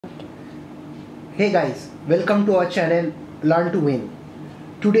Hey guys, welcome to our channel Learn to Win.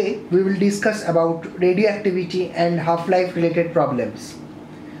 Today we will discuss about radioactivity and half-life related problems.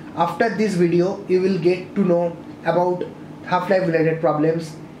 After this video you will get to know about half-life related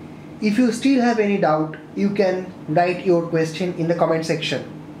problems. If you still have any doubt, you can write your question in the comment section.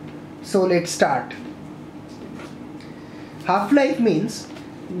 So let's start. Half-life means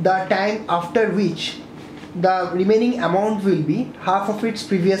the time after which the remaining amount will be half of its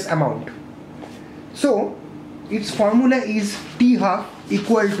previous amount. So its formula is T half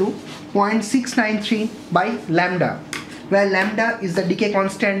equal to 0.693 by lambda, where lambda is the decay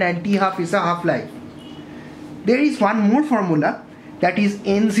constant and T half is the half-life. There is one more formula, that is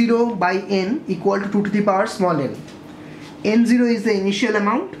N0 by N equal to 2 to the power small n. N0 is the initial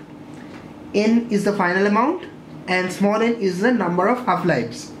amount, N is the final amount, and small n is the number of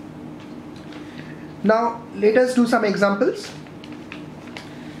half-lives. Now let us do some examples.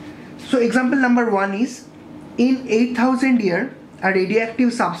 So example number 1 is, in 8000 years a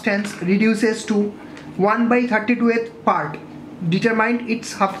radioactive substance reduces to 1 by 32th part. Determine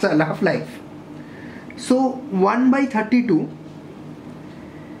its half-life. So 1 by 32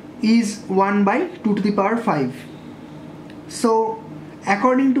 is 1 by 2 to the power 5. So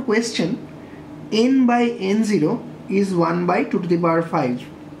according to question, n by n0 is 1 by 2 to the power 5.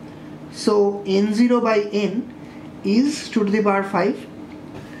 So n0 by n is 2 to the power 5.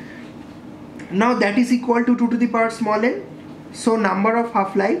 Now that is equal to 2 to the power small n. So number of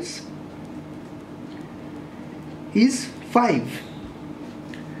half-lives is 5.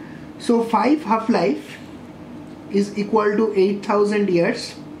 So 5 half-life is equal to 8000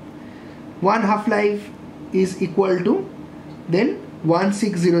 years. 1 half-life is equal to then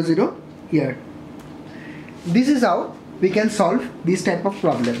 1600 year. This is how we can solve these type of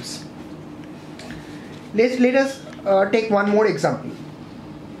problems. Let us take one more example.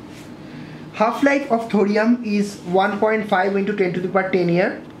 Half-life of thorium is 1.5 into 10 to the power 10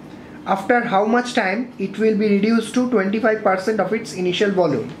 year. After how much time it will be reduced to 25% of its initial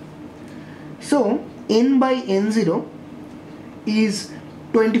volume? So n by n0 is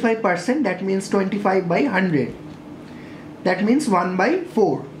 25%, that means 25 by 100. That means 1 by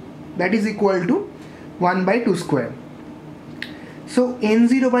 4. That is equal to 1 by 2 square. So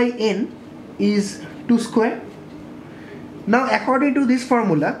n0 by n is 2 square. Now according to this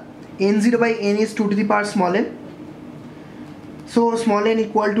formula, n0 by n is 2 to the power small n. So small n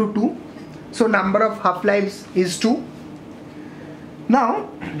equal to 2. So number of half-lives is 2. Now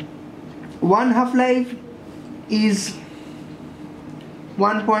 1 half-life is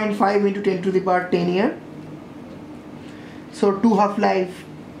 1.5 into 10 to the power 10 year. So 2 half-life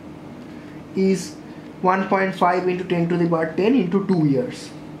is 1.5 into 10 to the power 10 into 2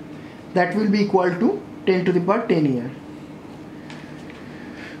 years. That will be equal to 10 to the power 10 year.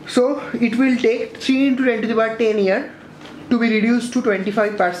 So it will take 3 into 10 to the power 10 year to be reduced to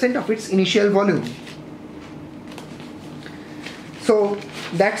 25% of its initial volume. So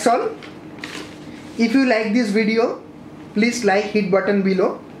that's all. If you like this video, please like, hit button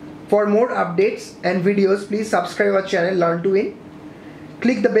below. For more updates and videos, please subscribe our channel Learn to Win.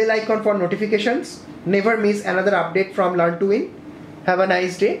 Click the bell icon for notifications. Never miss another update from Learn to Win. Have a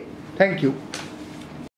nice day. Thank you.